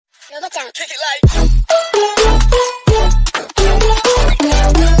Kick it like.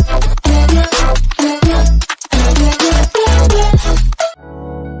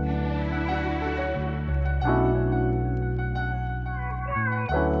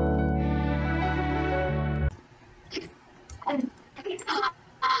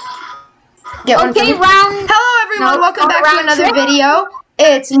 Okay, round. Hello everyone, welcome back to another video.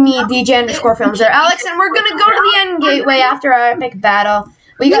 It's me, DJ_Films, or Alex, and we're gonna go to the end gateway after our epic battle.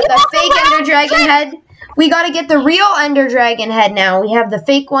 We got the fake Ender Dragon head. We gotta get the real Ender Dragon head now. We have the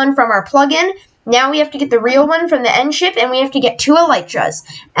fake one from our plugin. Now we have to get the real one from the end ship, and we have to get 2 Elytras.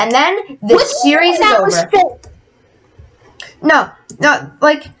 And then the series is over. No,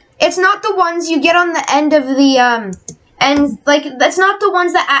 like, it's not the ones you get on the end of the, and, like, that's not the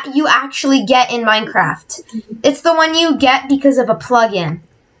ones that you actually get in Minecraft. It's the one you get because of a plugin.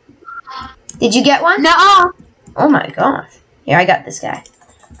 Did you get one? No. Oh my gosh. Here, I got this guy.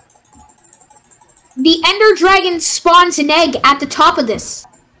 The Ender Dragon spawns an egg at the top of this.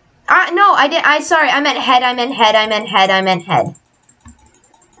 No, sorry, I meant head, I meant head.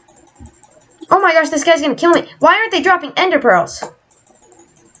 Oh my gosh, this guy's gonna kill me. Why aren't they dropping Ender Pearls?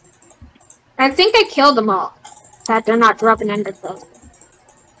 I think I killed them all. That they're not dropping Ender Pearls.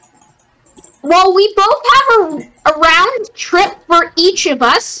 Well, we both have a round trip for each of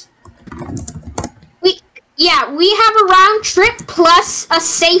us. We have a round trip plus a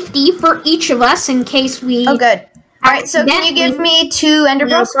safety for each of us in case we... Oh, good. Alright, so can you give me 2 Ender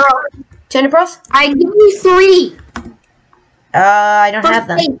Pearls? 2 Ender Pearls? I give you 3. I don't have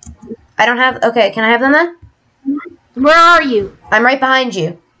them. I don't have... Okay, can I have them then? Where are you? I'm right behind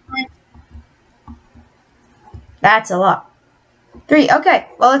you. That's a lot. 3, okay.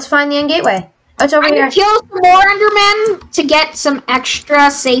 Well, let's find the end gateway. Oh, it's over here. Kill some more Endermen to get some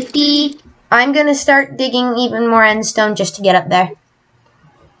extra safety. I'm gonna start digging even more endstone just to get up there.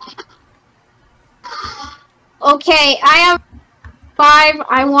 Okay, I have 5.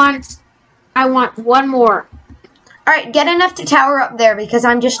 I want 1 more. Alright, get enough to tower up there because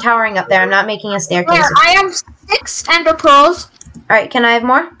I'm just towering up there. I'm not making a staircase. There, I have 6 Ender Pearls. Alright, can I have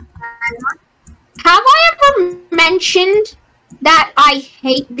more? Have I ever mentioned that I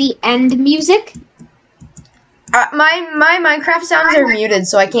hate the end music? My Minecraft sounds are muted,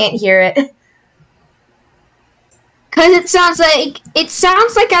 so I can't hear it. Cause it sounds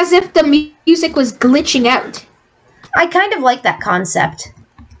like as if the music was glitching out. I kind of like that concept.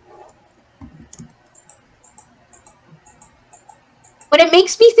 But it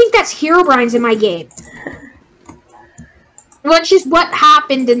makes me think that's Herobrine's in my game. Which is what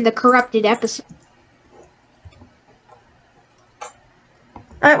happened in the corrupted episode.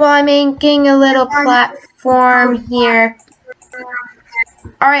 Alright, well, I'm making a little platform here.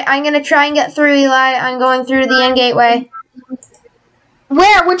 Alright, I'm gonna try and get through, Eli. I'm going through the end gateway.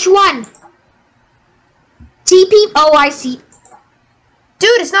 Where? Which one? TP? Oh, I see.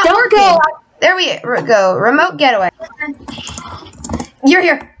 Dude, it's not working. Go. There we go. Remote getaway. You're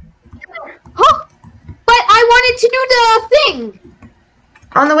here. Huh? But I wanted to do the thing.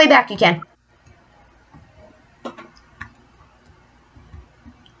 On the way back, you can.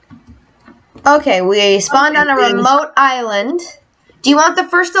 Okay, we spawned on a remote island. Do you want the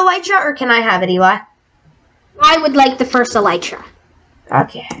first Elytra, or can I have it, Eli? I would like the first Elytra.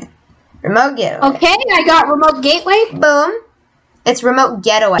 Okay. Remote getaway. Okay, I got remote gateway. Boom. It's remote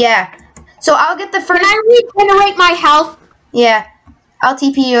getaway. Yeah. So I'll get the first... Can I regenerate my health? Yeah. I'll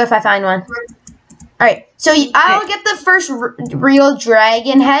TP you if I find one. Alright, so I'll get the first real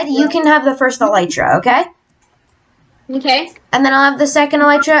dragon head. You can have the first Elytra, okay? Okay. And then I'll have the second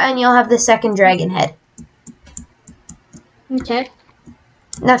Elytra, and you'll have the second dragon head. Okay.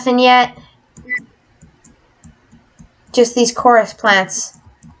 Nothing yet. Just these chorus plants.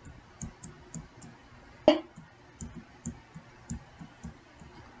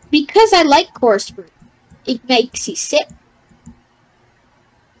 Because I like chorus fruit. It makes you sick.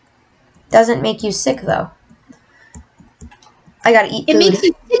 Doesn't make you sick, though. I gotta eat food. It makes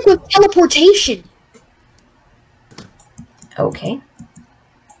you sick with teleportation. Okay.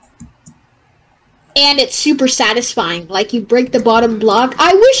 And it's super satisfying. Like you break the bottom block.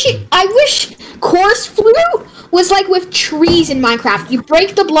 I wish chorus fruit was like with trees in Minecraft. You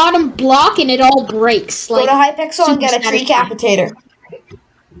break the bottom block and it all breaks. Go like, to Hypixel and get a tree capitator.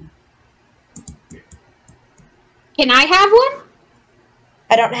 Can I have one?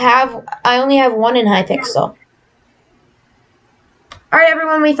 I only have one in Hypixel. Alright,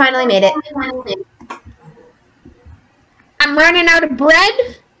 everyone, we finally made it. I'm running out of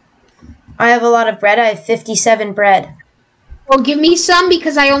bread. I have a lot of bread. I have 57 bread. Well, give me some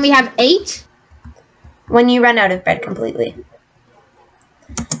because I only have 8. When you run out of bread completely.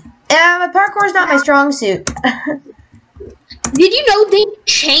 Parkour's not my strong suit. Did you know they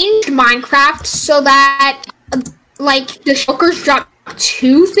changed Minecraft so that, like, the shulkers drop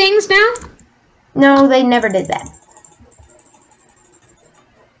 2 things now? No, they never did that.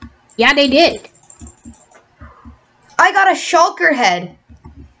 Yeah, they did. I got a shulker head.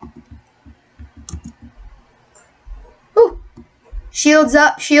 Ooh. Shields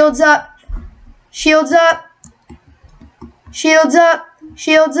up, shields up. Shields up. Shields up.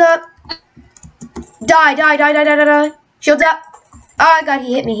 Shields up. Die, die, die, die, die, die, die. Shields up. Oh, God,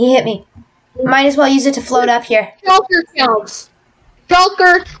 he hit me. He hit me. Might as well use it to float up here. Shulker shells.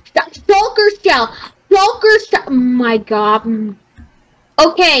 Shulker shell. Shulker shell. Oh, my God.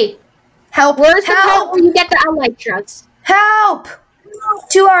 Okay. Help. Where's the part Help. where you get the elytras? Help.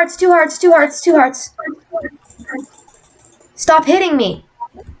 2 hearts, 2 hearts, 2 hearts, 2 hearts. Stop hitting me.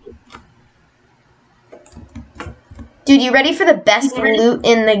 Dude, you ready for the best loot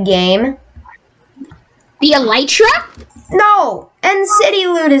in the game? The elytra? No! End City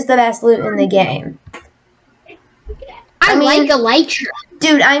loot is the best loot in the game. I like elytra.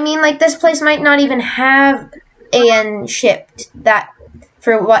 Dude, I mean, like, this place might not even have AN shipped that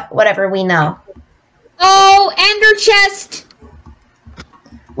for whatever we know. Oh, ender chest.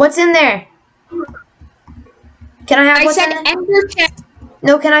 What's in there? Can I have what's in said it? ender chest.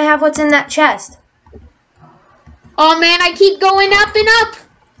 No, can I have what's in that chest? Oh, man, I keep going up and up.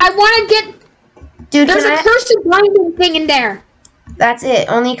 I want to get... Dude, There's a cursive binding thing in there. That's it?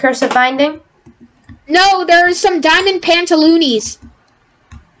 Only cursive binding? No, there's some diamond pantaloonies.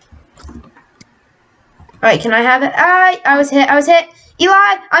 Alright, can I have it? I was hit. I was hit.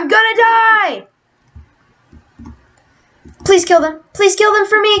 Eli, I'm gonna die! Please kill them. Please kill them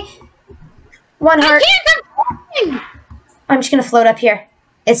for me. 1 heart. I can't. I'm just gonna float up here.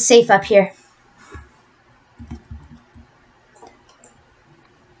 It's safe up here.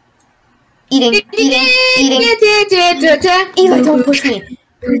 Eating. Eli, don't push me.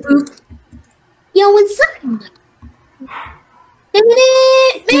 Yo, what's up? Dude,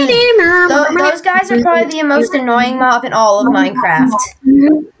 those guys are probably the most annoying mob in all of Minecraft.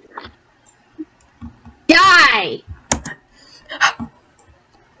 Die!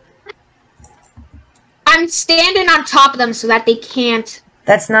 I'm standing on top of them so that they can't.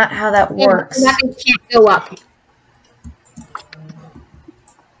 That's not how that works. So that they can't go up.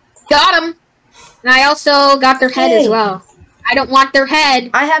 Got them. And I also got their head as well. I don't want their head.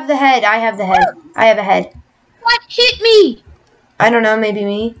 I have the head. I have the head. I have a head. What hit me? I don't know. Maybe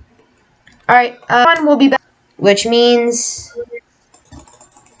me. Alright. We'll be back. Which means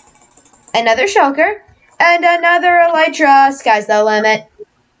another shulker and another elytra. Sky's the limit.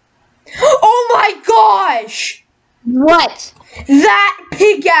 Oh my gosh! What? That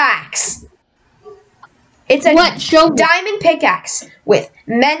pickaxe! It's a diamond pickaxe with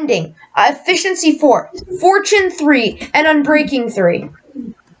mending, efficiency 4, fortune 3, and unbreaking 3.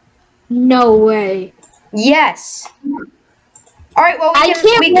 No way. Yes. All right. Well, I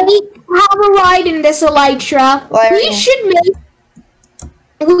can't wait to have a ride in this elytra. Well, we should make.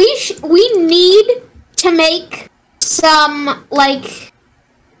 We need to make some like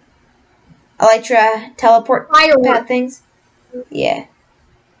elytra teleport firework things. Yeah.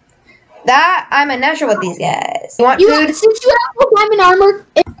 That I'm a natural with these guys. You want food? Since you have diamond armor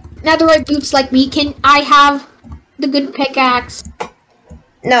and netherite boots like me, can I have the good pickaxe?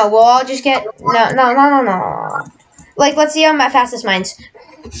 No, we'll all just get no. Like, let's see how my fastest mines.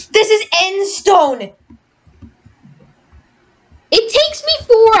 This is end stone. It takes me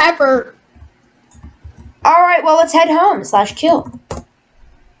forever. All right, well, let's head home / kill.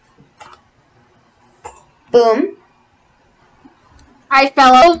 Boom. I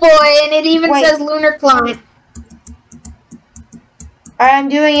fell. Oh boy, and it even says lunar climb. Alright, I'm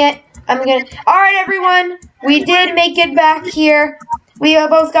doing it. Alright, everyone. We did make it back here. We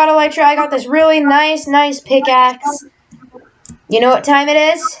both got elytra. I got this really nice pickaxe. You know what time it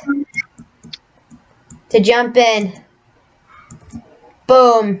is? To jump in.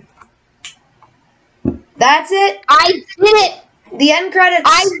 Boom. That's it. I did it. The end credits.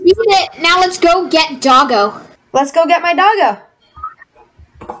 I did it. Now let's go get Doggo. Let's go get my doggo.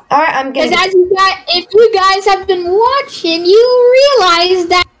 Alright, I'm gonna. Because if you guys have been watching, you realize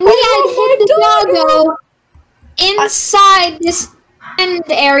that we had hit the doggo inside this end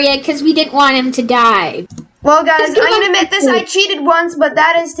area because we didn't want him to die. Well, guys, I'm gonna admit this. I cheated once, but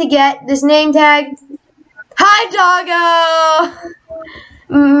that is to get this name tag. Hi, doggo.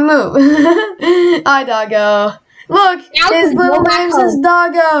 Moo. Hi, doggo. Look, his little name says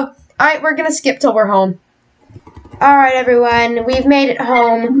doggo. Alright, we're gonna skip till we're home. Alright, everyone, we've made it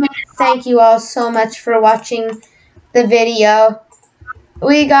home. Thank you all so much for watching the video.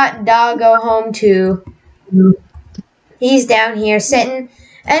 We got Doggo home too. He's down here sitting.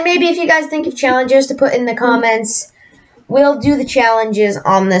 And maybe if you guys think of challenges to put in the comments, we'll do the challenges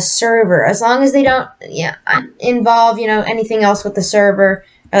on this server. As long as they don't involve, anything else with the server.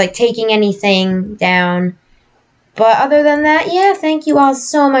 Or like taking anything down. But other than that, yeah, thank you all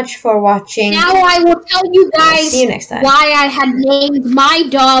so much for watching. Now I will tell you guys See you next time. why I had named my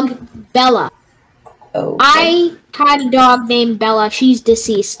dog Bella. Okay. I had a dog named Bella. She's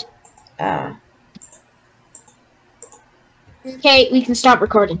deceased. Okay, we can stop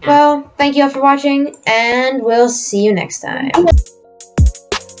recording now. Well, thank you all for watching, and we'll see you next time.